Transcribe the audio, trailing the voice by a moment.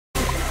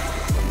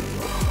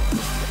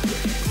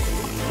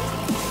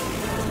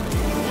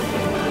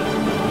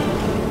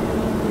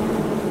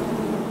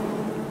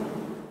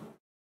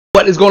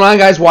What is going on,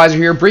 guys? Wiser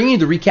here, bringing you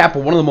the recap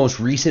of one of the most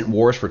recent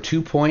wars for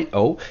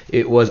 2.0.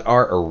 It was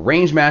our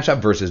arranged matchup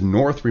versus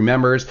North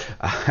Remembers.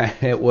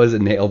 It was a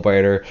nail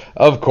biter,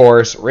 of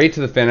course, right to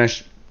the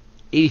finish.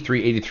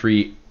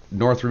 83-83.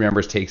 North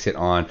Remembers takes it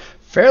on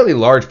fairly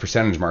large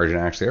percentage margin.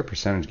 Actually, our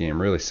percentage game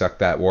really sucked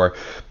that war.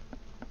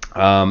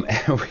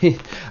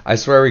 I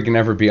swear we can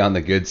never be on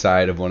the good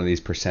side of one of these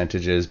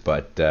percentages,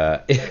 but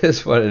it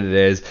is what it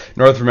is.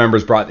 North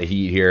Remembers brought the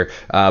heat here.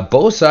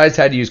 Both sides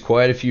had to use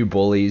quite a few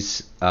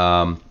bullies.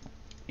 So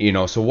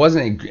it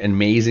wasn't an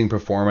amazing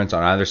performance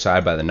on either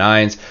side by the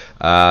Nines.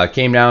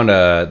 Came down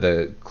to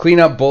the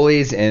cleanup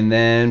bullies, and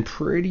then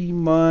pretty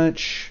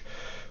much,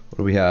 what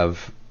do we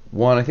have?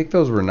 I think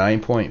those were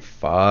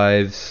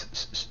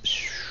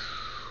 9.5s.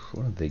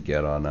 What did they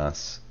get on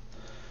us?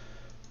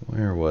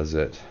 Where was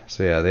it?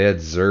 So yeah, they had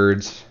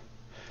Zerds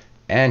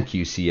and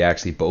QC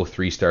actually both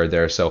 3-starred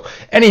there. So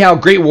anyhow,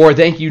 great war.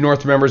 Thank you,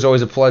 North Remembers.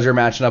 Always a pleasure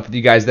matching up with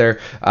you guys there.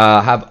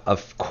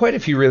 Have quite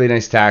a few really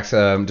nice attacks.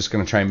 I'm just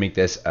going to try and make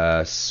this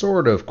a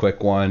sort of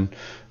quick one.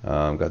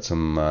 Got a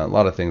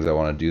lot of things I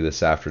want to do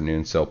this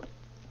afternoon. So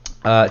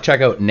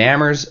check out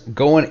Nammers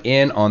going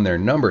in on their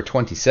number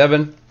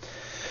 27.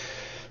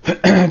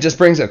 Just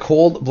brings a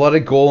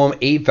cold-blooded golem,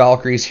 8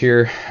 Valkyries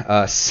here,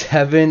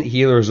 7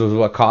 healers was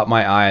what caught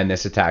my eye on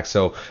this attack.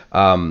 So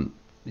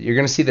you're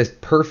going to see this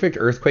perfect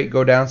earthquake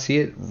go down. See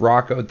it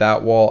rock out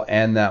that wall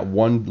and that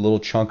one little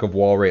chunk of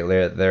wall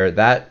right there.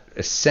 That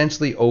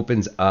essentially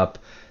opens up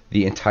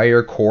the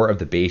entire core of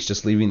the base,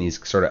 just leaving these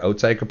sort of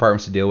outside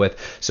compartments to deal with.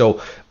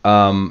 So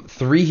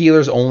 3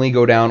 healers only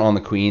go down on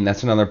the queen.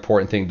 That's another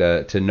important thing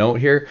to note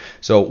here.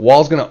 So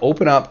wall's going to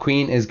open up.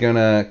 Queen is going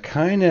to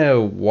kind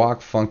of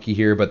walk funky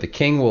here, but the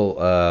king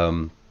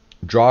will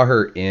draw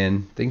her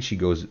in. I think she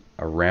goes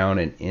around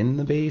and in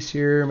the base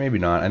here. Maybe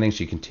not. I think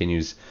she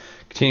continues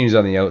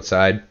on the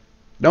outside.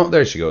 No,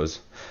 there she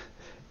goes.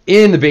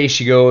 In the base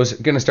she goes.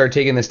 Going to start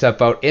taking this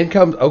stuff out.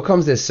 Out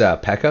comes this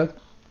P.E.K.K.A.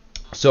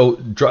 So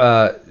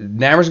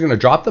Nammer's going to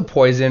drop the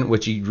poison,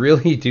 which you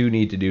really do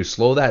need to do.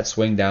 Slow that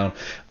swing down.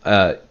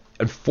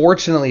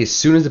 Unfortunately, as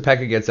soon as the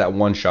P.E.K.K.A. gets that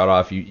one shot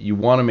off, you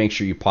want to make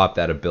sure you pop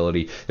that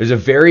ability. There's a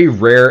very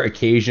rare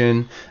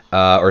occasion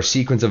or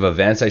sequence of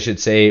events, I should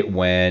say,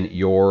 when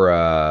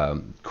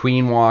your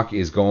Queen Walk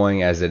is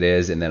going as it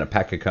is, and then a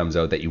P.E.K.K.A. comes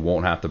out that you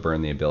won't have to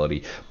burn the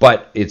ability.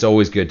 But it's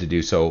always good to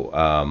do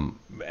so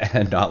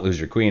and not lose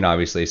your Queen,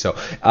 obviously. So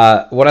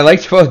what I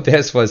liked about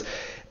this was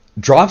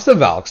drops the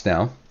Valks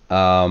now.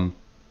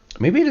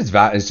 Maybe it's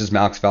just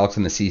Malx Valks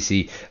in the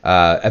CC,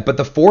 but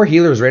the 4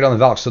 healers right on the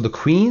Valks. So the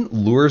Queen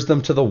lures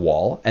them to the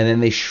wall, and then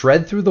they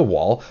shred through the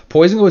wall.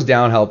 Poison goes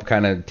down, help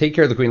kind of take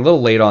care of the Queen. A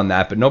little late on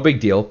that, but no big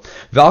deal.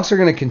 Valks are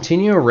going to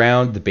continue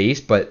around the base,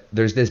 but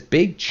there's this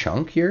big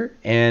chunk here,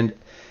 and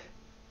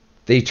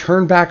they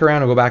turn back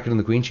around and go back into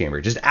the Queen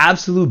Chamber. Just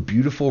absolute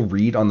beautiful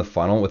read on the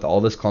funnel with all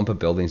this clump of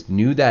buildings.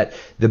 Knew that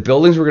the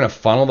buildings were going to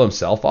funnel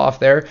themselves off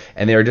there,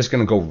 and they were just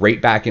going to go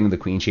right back into the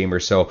Queen Chamber.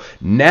 So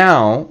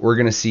now we're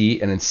going to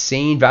see an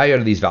insane value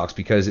out of these Valks,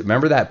 because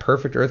remember that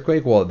perfect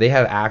earthquake? Well, they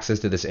have access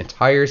to this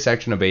entire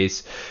section of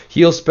base.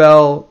 Heal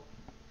spell.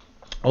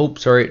 Oh,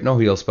 sorry, no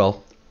heal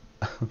spell.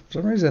 For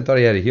some reason I thought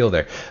he had a heal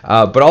there.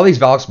 But all these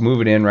Valks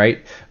moving in,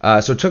 right?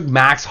 So it took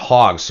Max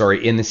Hogs,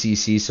 in the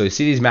CC. So you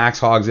see these Max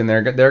Hogs in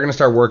there. They're going to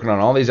start working on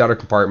all these outer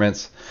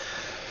compartments.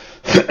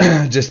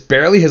 Just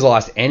barely has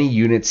lost any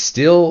units.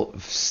 Still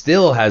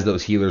has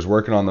those healers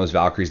working on those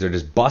Valkyries. They're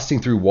just busting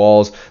through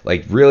walls.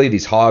 Like, really,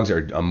 these Hogs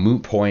are a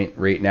moot point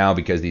right now,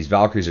 because these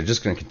Valkyries are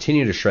just going to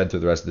continue to shred through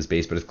the rest of this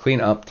base. But it's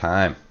clean up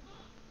time.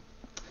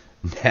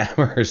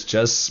 Hammers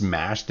just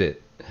smashed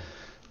it.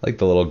 Like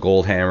the little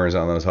gold hammers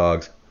on those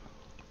Hogs.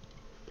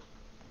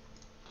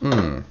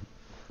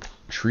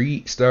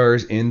 3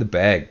 stars in the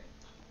bag.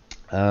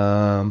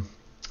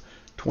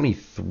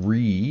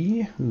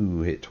 23.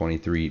 Who hit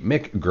 23?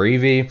 Mick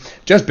Gravy.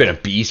 Just been a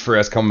beast for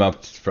us coming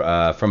up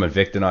from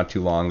Invicta not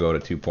too long ago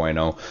to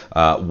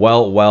 2.0.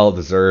 Well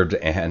deserved,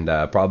 and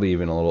probably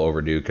even a little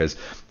overdue, because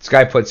this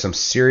guy put some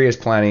serious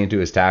planning into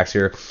his attacks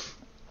here.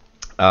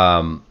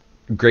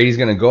 Grady's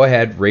going to go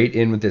ahead right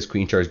in with this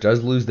Queen charge.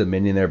 Does lose the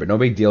minion there, but no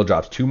big deal.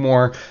 Drops 2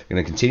 more.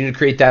 Going to continue to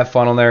create that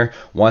funnel there.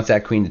 Wants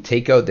that Queen to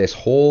take out this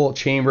whole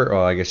chamber.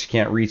 Oh, I guess you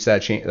can't reach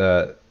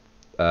that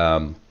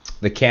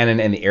the cannon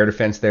and the air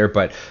defense there,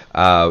 but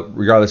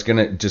regardless, going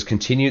to just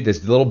continue.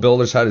 This little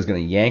builder's hut is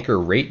going to yank her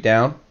right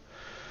down.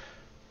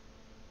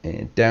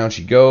 And down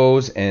she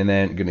goes, and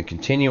then going to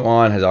continue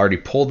on. Has already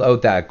pulled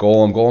out that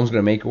golem. Golem's going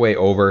to make her way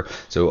over.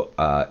 So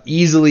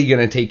easily going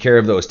to take care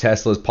of those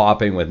Teslas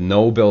popping with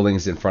no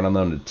buildings in front of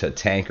them to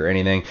tank or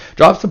anything.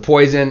 Drops the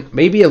poison.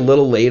 Maybe a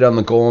little late on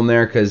the golem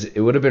there, because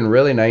it would have been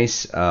really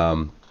nice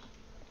to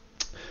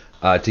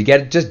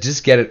get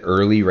just get it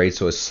early, right?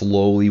 So it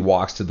slowly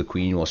walks to the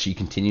Queen while she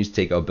continues to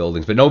take out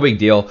buildings. But no big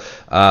deal.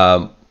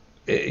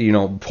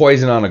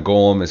 Poison on a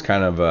golem is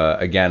kind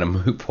of, again, a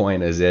moot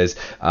point as is.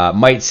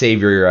 Might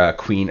save your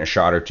Queen a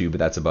shot or two, but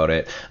that's about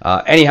it.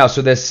 Anyhow,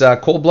 so this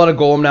cold-blooded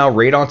golem now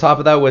right on top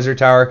of that wizard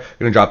tower.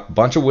 Going to drop a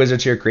bunch of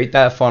wizards here, create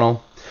that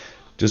funnel.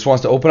 Just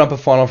wants to open up a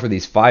funnel for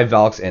these 5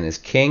 Valks and his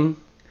king.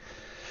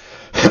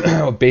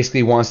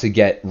 Basically wants to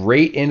get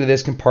right into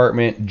this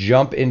compartment,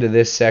 jump into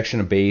this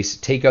section of base,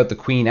 take out the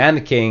queen and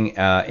the king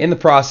in the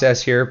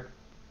process here.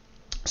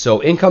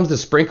 So in comes the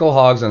sprinkle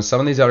hogs on some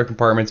of these outer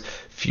compartments,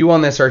 few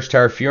on this arch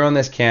tower, few on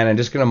this cannon.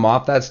 Just going to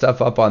mop that stuff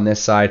up on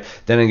this side.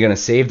 Then I'm going to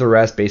save the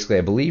rest, basically,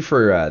 I believe,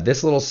 for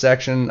this little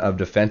section of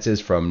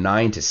defenses from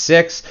 9 to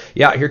 6.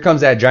 Yeah, here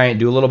comes that giant.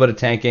 Do a little bit of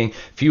tanking.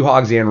 Few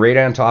hogs in, right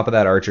on top of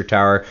that archer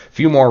tower.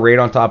 Few more right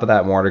on top of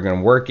that mortar. Going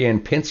to work in,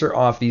 pincer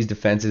off these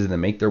defenses, and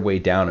then make their way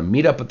down and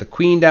meet up with the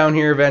queen down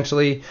here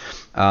eventually.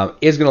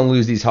 Is going to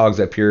lose these hogs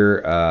up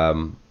here.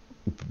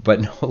 But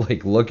no,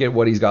 like, look at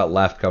what he's got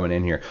left coming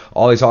in here.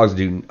 All these hogs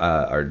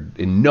are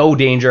in no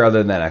danger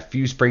other than a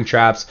few spring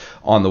traps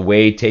on the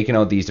way, taking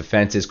out these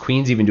defenses.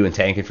 Queen's even doing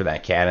tanking for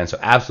that cannon, so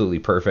absolutely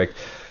perfect.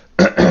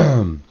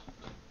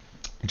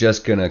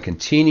 Just going to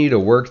continue to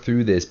work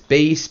through this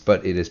base,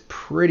 but it is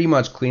pretty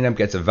much cleanup.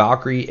 Gets a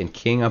Valkyrie and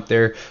King up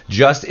there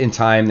just in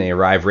time. They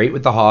arrive right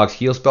with the hogs.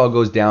 Heal spell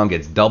goes down,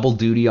 gets double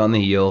duty on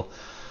the heal.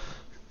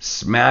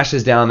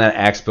 Smashes down that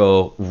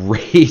expo,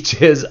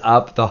 rages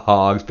up the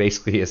hogs,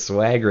 basically a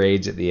swag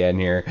rage at the end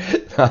here.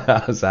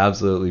 That was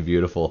absolutely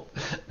beautiful.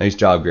 Nice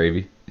job,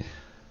 Gravy.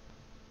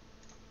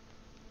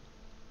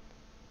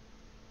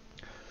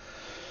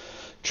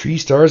 Tree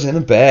stars in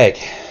the bag.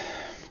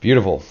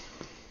 Beautiful.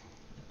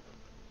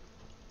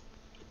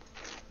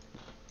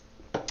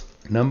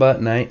 Number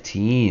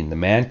 19, the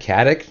man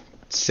Caddick.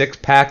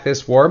 6-pack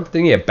this war. I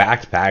think he had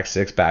back-to-back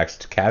 6-packs.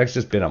 Caddick's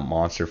just been a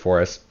monster for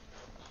us.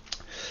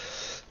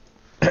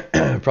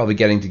 Probably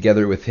getting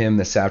together with him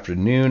this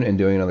afternoon and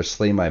doing another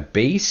Slay My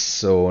Base.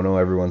 So I know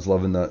everyone's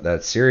loving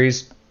that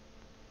series.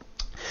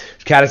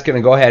 Caddick's going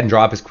to go ahead and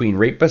drop his queen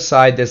right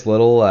beside this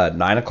little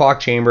 9 o'clock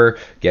chamber.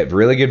 Get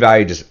really good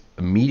value. Just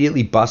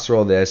immediately bust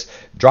roll this.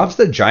 Drops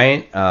the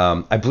giant.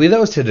 I believe that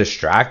was to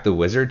distract the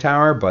wizard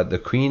tower, but the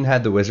queen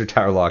had the wizard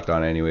tower locked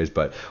on anyways.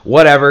 But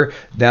whatever.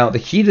 Now, the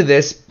key to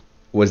this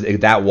was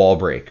that wall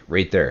break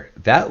right there.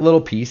 That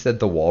little piece that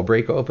the wall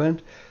break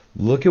opened,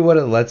 look at what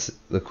it lets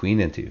the queen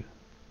into.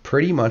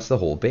 Pretty much the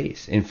whole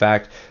base. In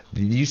fact,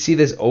 you see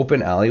this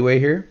open alleyway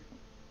here?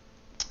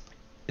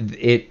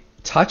 It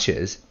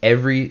touches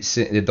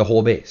the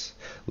whole base.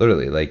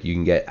 Literally, like, you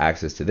can get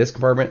access to this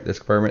compartment, this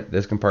compartment,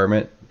 this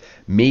compartment.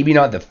 Maybe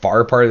not the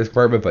far part of this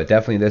compartment, but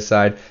definitely this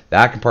side,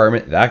 that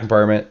compartment, that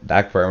compartment,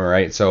 that compartment,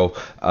 right? So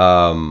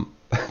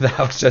that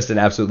was just an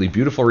absolutely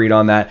beautiful read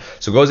on that.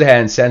 So goes ahead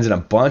and sends in a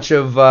bunch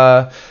of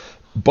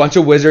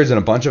wizards and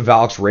a bunch of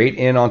Valks right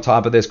in on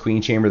top of this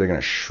queen chamber. They're going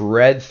to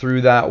shred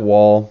through that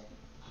wall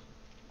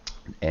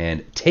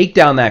and take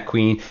down that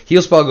queen.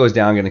 Heal spell goes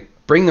down, going to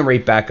bring them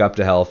right back up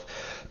to health.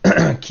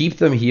 Keep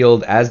them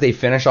healed as they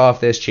finish off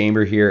this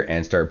chamber here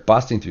and start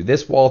busting through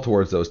this wall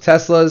towards those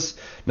Teslas.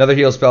 Another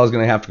heal spell is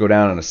going to have to go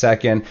down in a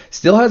second.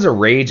 Still has a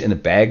rage in the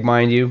bag,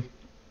 mind you.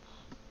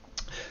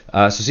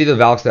 So see the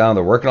Valks down.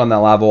 They're working on that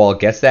lava wall.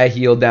 Gets that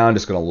heal down.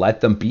 Just going to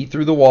let them beat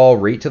through the wall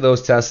right to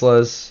those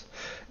Teslas.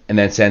 And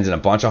then sends in a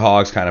bunch of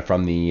hogs kind of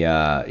from the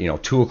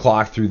 2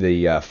 o'clock through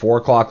the 4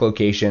 o'clock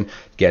location.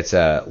 Gets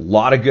a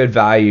lot of good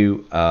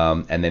value.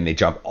 And then they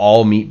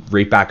meet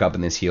right back up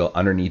in this heal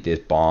underneath this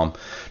bomb.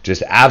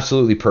 Just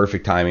absolutely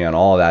perfect timing on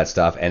all of that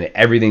stuff. And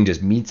everything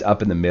just meets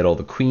up in the middle.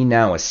 The queen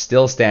now is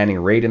still standing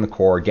right in the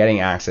core, getting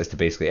access to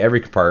basically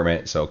every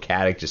compartment. So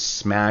Caddick just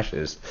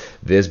smashes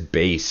this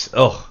base.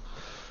 Ugh.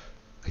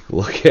 Like,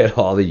 look at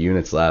all the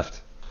units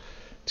left.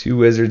 2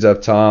 wizards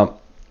up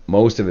top.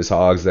 Most of his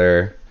hogs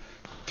there.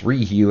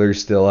 3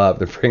 healers still up.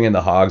 They're bringing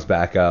the hogs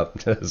back up.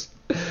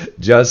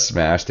 Just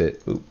smashed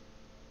it. Oop.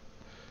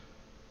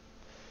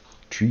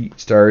 Tree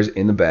stars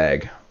in the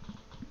bag.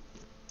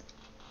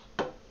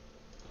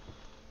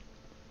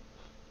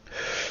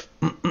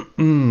 So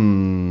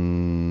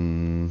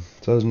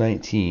that was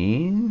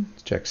 19.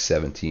 Let's check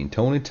 17.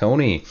 Tony.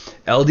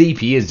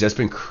 LDP has just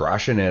been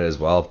crushing it as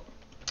well.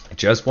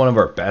 Just one of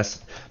our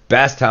best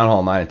Town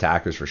Hall 9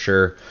 attackers for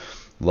sure.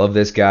 Love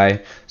this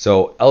guy.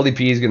 So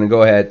LDP is going to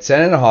go ahead,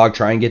 send in a hog,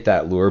 try and get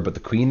that lure, but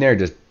the queen there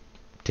just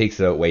takes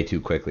it out way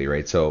too quickly,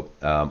 right? So,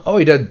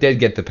 he did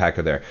get the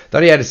P.E.K.K.A. there.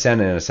 Thought he had to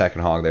send in a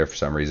second hog there for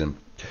some reason.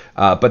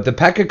 But the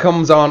P.E.K.K.A.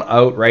 comes on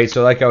out, right?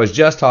 So like I was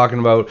just talking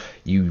about,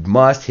 you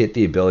must hit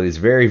the abilities.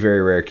 Very,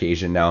 very rare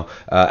occasion. Now,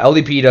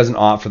 LDP doesn't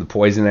opt for the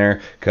poison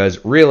there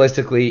because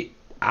realistically,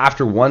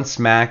 after one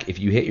smack, if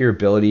you hit your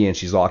ability and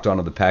she's locked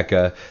onto the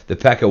P.E.K.K.A., the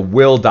P.E.K.K.A.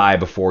 will die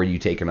before you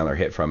take another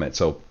hit from it.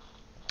 So,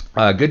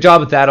 good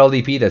job with that,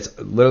 LDP. That's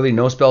literally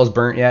no spells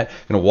burnt yet.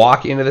 Going to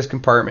walk into this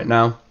compartment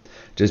now.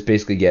 Just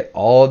basically get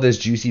all of this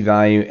juicy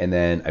value. And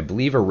then I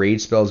believe a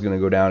rage spell is going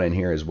to go down in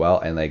here as well.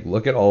 And like,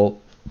 look at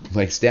all,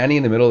 like, standing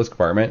in the middle of this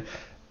compartment.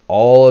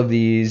 All of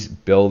these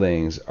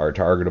buildings are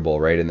targetable,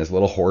 right, in this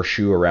little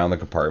horseshoe around the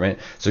compartment.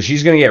 So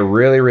she's going to get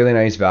really, really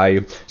nice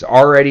value. It's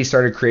already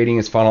started creating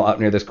his funnel up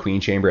near this queen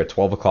chamber at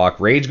 12 o'clock.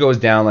 Rage goes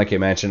down, like I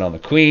mentioned, on the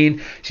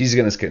queen. She's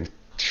going to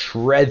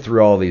shred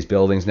through all these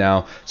buildings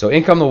now. So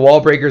in come the wall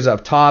breakers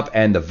up top,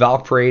 and the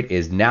Valk Parade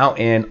is now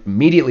in.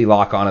 Immediately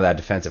lock onto that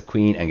defensive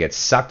queen and get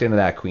sucked into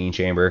that queen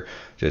chamber.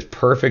 Just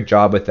perfect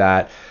job with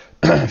that.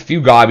 A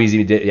few gobbies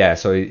he did, yeah,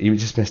 so he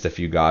just missed a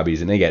few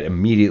gobbies, and they get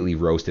immediately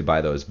roasted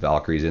by those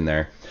Valkyries in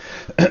there.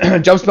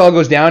 Jump spell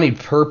goes down. He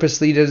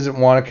purposely doesn't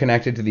want to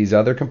connect it to these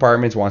other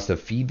compartments, wants to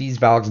feed these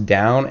Valks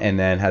down, and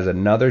then has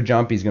another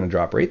jump. He's going to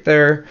drop right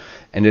there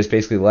and just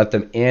basically let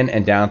them in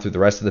and down through the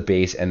rest of the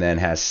base, and then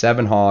has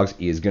 7 hogs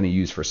he is going to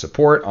use for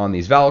support on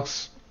these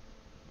Valks.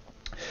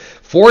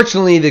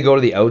 Fortunately, they go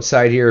to the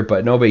outside here,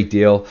 but no big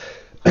deal.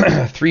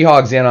 3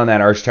 hogs in on that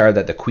arch tower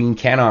that the queen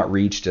cannot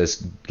reach.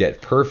 Just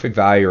get perfect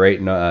value,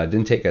 right? No,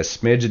 didn't take a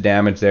smidge of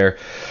damage there.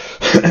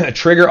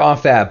 Trigger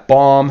off that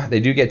bomb. They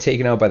do get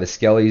taken out by the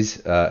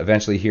skellies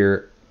eventually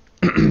here,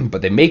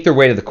 but they make their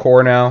way to the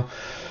core now.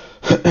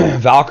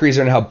 Valkyries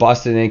are now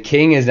busted in.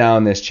 King is now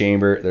in this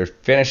chamber. They're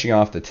finishing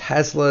off the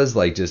Teslas,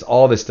 like just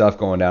all this stuff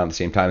going down at the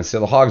same time. So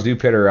the hogs do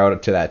pitter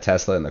out to that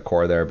Tesla in the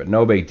core there, but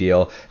no big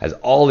deal. Has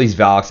all these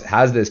Valks,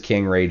 has this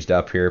king raged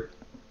up here.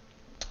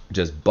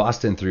 Just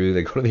busting through.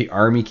 They go to the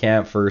army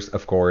camp first,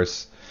 of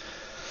course.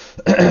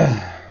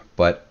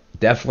 But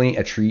definitely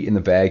a treat in the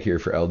bag here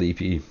for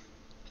LDP.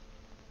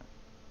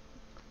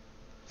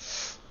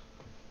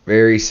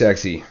 Very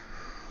sexy.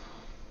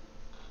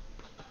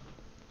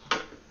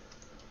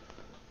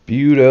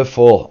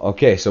 Beautiful.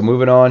 Okay, so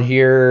moving on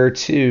here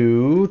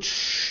to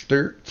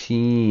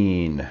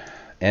 13.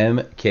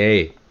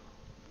 MK.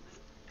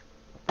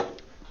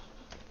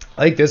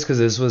 I like this because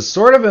this was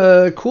sort of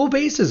a cool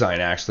base design,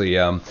 actually.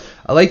 I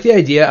like the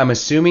idea. I'm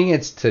assuming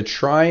it's to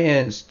try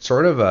and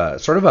sort of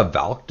a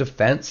Valk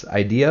defense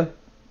idea.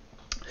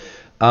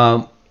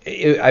 I'm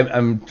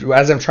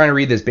as I'm trying to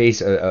read this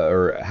base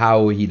or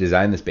how he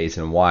designed this base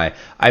and why.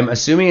 I'm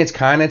assuming it's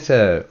kind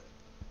of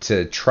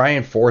to try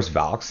and force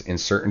Valks in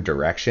certain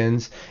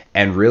directions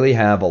and really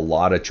have a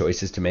lot of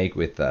choices to make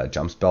with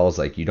jump spells.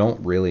 Like, you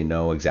don't really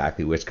know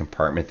exactly which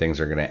compartment things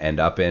are going to end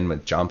up in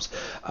with jumps.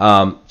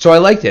 So I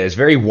liked it. It's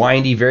very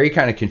windy, very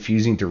kind of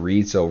confusing to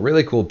read. So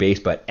really cool base,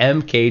 but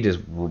MK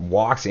just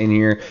walks in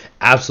here,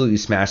 absolutely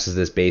smashes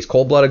this base.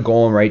 Cold-blooded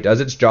golem, right,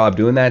 does its job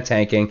doing that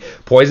tanking.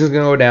 Poison's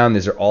going to go down.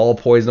 These are all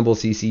poisonable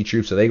CC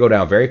troops, so they go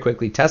down very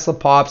quickly. Tesla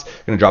pops,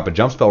 going to drop a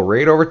jump spell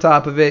right over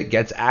top of it,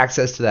 gets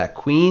access to that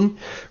queen,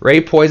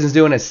 right? Poison's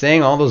doing its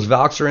thing. All those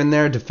Valks are in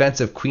there.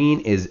 Defensive queen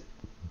is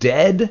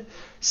dead.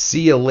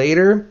 See you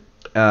later.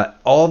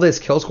 All this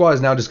kill squad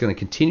is now just going to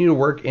continue to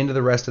work into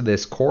the rest of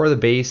this core of the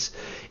base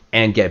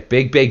and get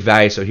big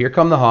value. So here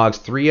come the hogs.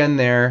 3 in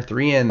there,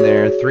 3 in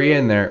there, 3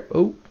 in there.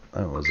 Oh,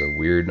 that was a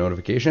weird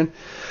notification.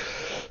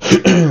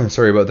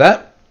 Sorry about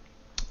that.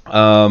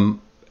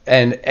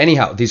 And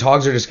anyhow, these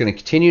hogs are just going to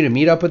continue to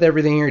meet up with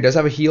everything here. He does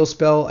have a heal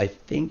spell. I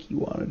think he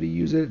wanted to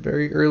use it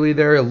very early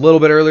there. A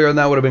little bit earlier than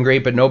that would have been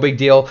great, but no big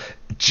deal.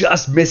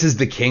 Just misses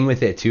the king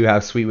with it too.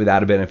 How sweet would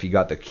that have been if he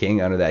got the king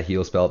under that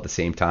heal spell at the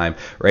same time,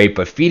 right?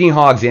 But feeding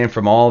hogs in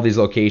from all of these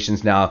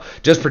locations now,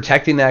 just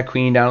protecting that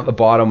queen down at the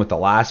bottom with the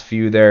last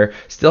few there.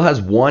 Still has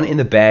 1 in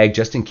the bag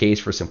just in case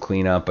for some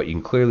cleanup, but you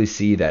can clearly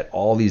see that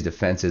all these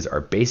defenses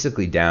are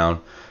basically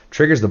down.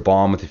 Triggers the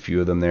bomb with a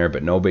few of them there,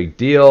 but no big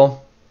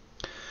deal.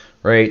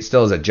 Right,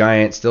 still is a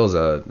giant,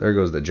 there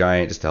goes the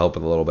giant just to help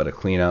with a little bit of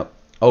cleanup.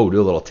 Oh, do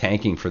a little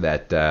tanking for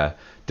that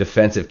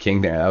defensive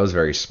king there. That was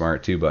very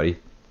smart too, buddy.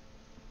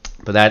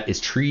 But that is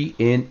tree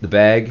in the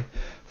bag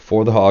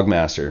for the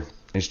Hogmaster.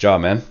 Nice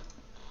job, man.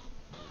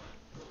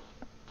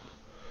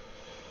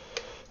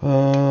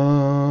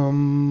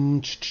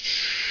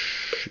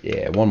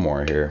 Yeah, one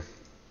more here.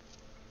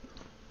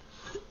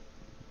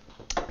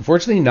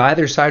 Unfortunately,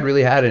 neither side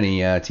really had any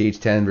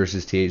TH10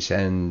 versus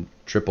TH10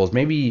 triples.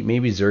 Maybe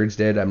Zerds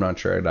did. I'm not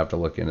sure. I'd have to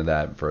look into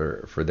that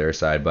for their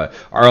side. But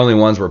our only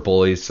ones were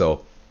bullies.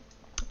 So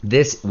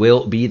this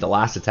will be the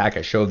last attack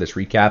I show of this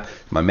recap.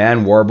 My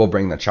man Warble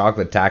bringing the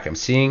chocolate attack. I'm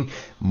seeing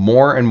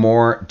more and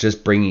more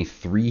just bringing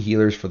 3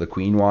 healers for the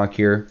Queen Walk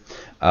here.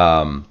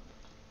 And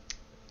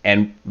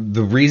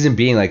the reason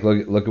being, like,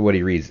 look at what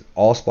he reads.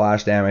 All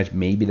splash damage.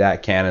 Maybe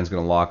that cannon's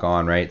going to lock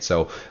on, right?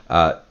 So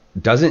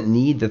doesn't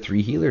need the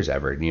 3 healers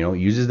ever. You know,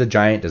 uses the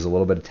giant, does a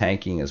little bit of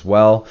tanking as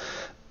well.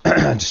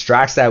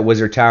 Distracts that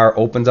wizard tower,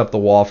 opens up the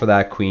wall for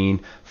that queen.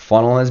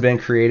 Funnel has been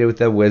created with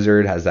the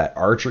wizard, has that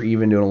archer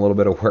even doing a little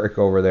bit of work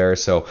over there.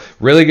 So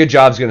really good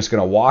job. Just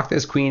going to walk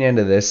this queen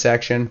into this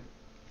section.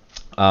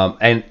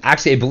 And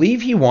actually, I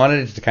believe he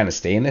wanted it to kind of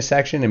stay in this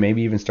section and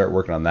maybe even start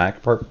working on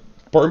that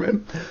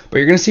compartment. But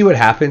you're going to see what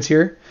happens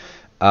here.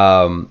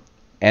 And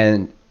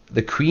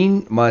the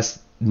queen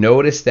must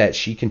notice that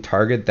she can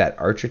target that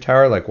archer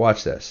tower. Like,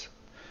 watch this.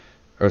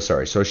 Oh,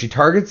 sorry. So she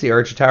targets the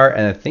archer tower,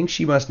 and I think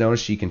she must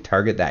notice she can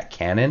target that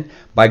cannon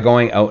by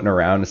going out and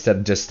around instead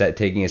of just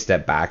taking a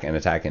step back and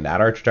attacking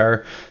that archer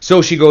tower.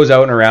 So she goes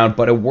out and around,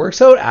 but it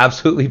works out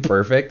absolutely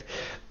perfect.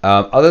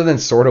 Other than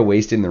sort of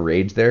wasting the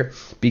rage there,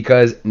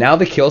 because now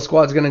the kill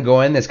squad's going to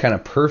go in this kind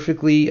of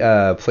perfectly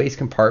placed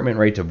compartment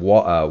right to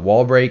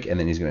wall break, and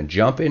then he's going to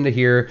jump into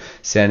here,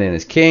 send in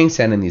his king,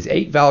 send in these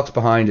 8 Valks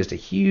behind, just a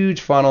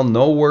huge funnel,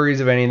 no worries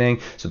of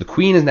anything. So the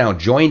queen is now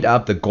joined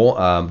up. The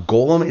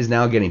golem is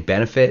now getting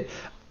benefit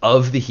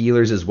of the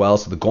healers as well,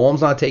 so the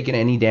golem's not taking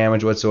any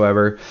damage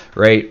whatsoever,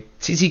 right?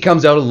 CC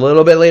comes out a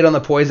little bit late on the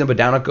poison, but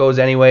down it goes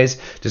anyways.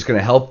 Just going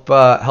to help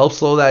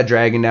slow that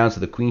dragon down so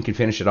the queen can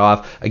finish it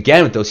off.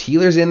 Again, with those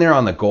healers in there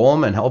on the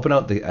golem and helping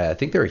out I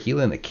think they were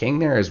healing the king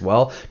there as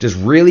well. Just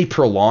really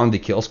prolonged the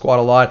kill squad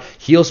a lot.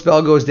 Heal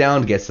spell goes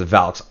down, gets the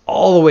Valks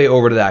all the way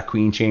over to that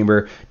queen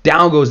chamber.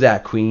 Down goes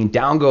that queen,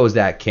 down goes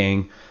that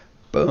king.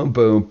 Boom,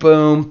 boom,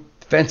 boom.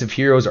 Defensive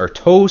heroes are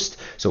toast.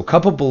 So a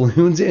couple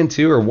balloons in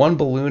too, or one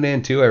balloon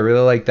in too. I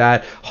really like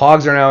that.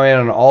 Hogs are now in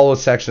on all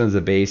those sections of the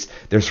base.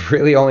 There's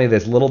really only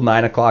this little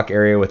 9 o'clock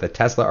area with a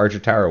Tesla Archer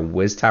Tower and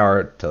Wiz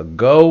Tower to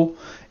go.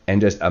 And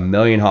just a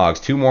million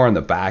hogs. 2 more on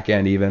the back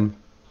end even.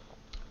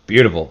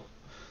 Beautiful.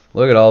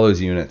 Look at all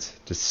those units.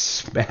 Just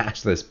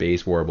smash this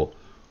base warble.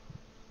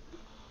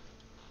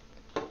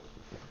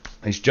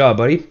 Nice job,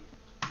 buddy.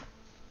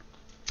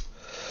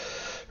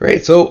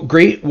 Right, so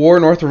Great War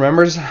North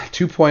remembers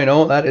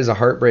 2.0. That is a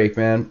heartbreak,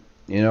 man.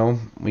 You know,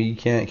 we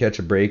can't catch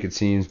a break, it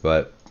seems,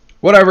 but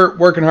whatever.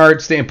 Working hard,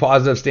 staying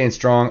positive, staying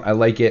strong. I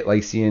like it.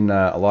 Like seeing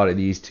a lot of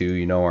these too.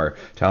 You know, our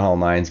Town Hall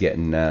 9s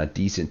getting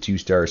decent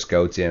 2-star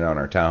scouts in on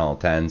our Town Hall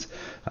 10s.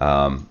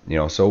 You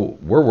know, so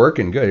we're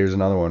working good. Here's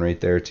another one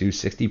right there too,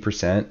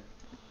 60%.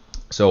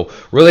 So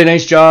really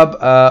nice job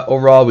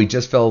overall. We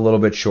just fell a little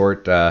bit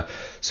short.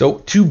 So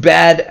too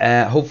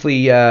bad.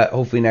 Hopefully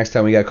next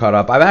time we get caught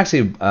up. I've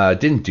actually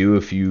didn't do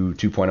a few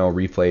 2.0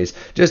 replays.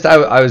 Just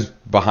I was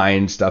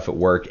behind stuff at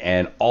work,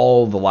 and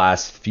all the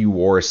last few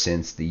wars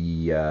since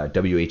the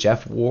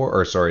WHF war,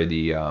 or sorry,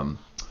 the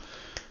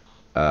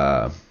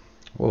what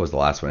was the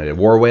last one I did?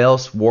 War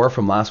Whales war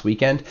from last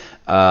weekend.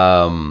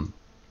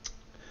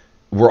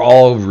 We're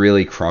all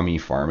really crummy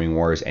farming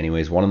wars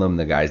anyways. One of them,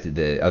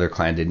 the other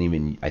clan didn't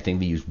even, I think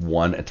they used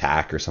 1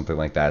 attack or something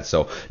like that.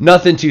 So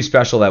nothing too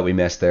special that we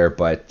missed there,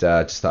 but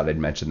just thought I'd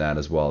mention that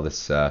as well.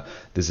 This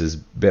has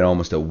been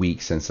almost a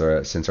week since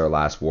our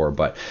last war,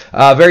 but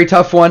very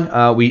tough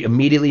one. We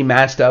immediately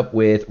matched up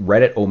with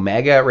Reddit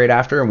Omega right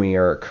after, and we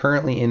are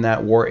currently in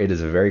that war. It is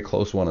a very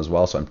close one as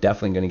well, so I'm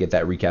definitely going to get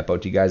that recap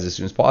out to you guys as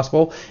soon as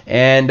possible.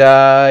 And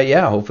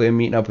yeah, hopefully I'm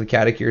meeting up with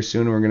Katic here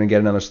soon, and we're going to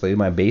get another slate of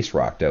my base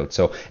rocked out.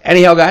 So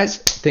anyhow, guys,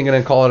 I think I'm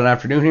going to call it an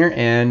afternoon here,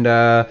 and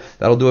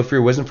that'll do it for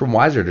your Wisdom from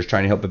Wiser. Just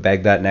trying to help it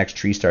bag that next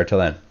tree star. Till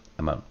then,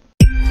 I'm out.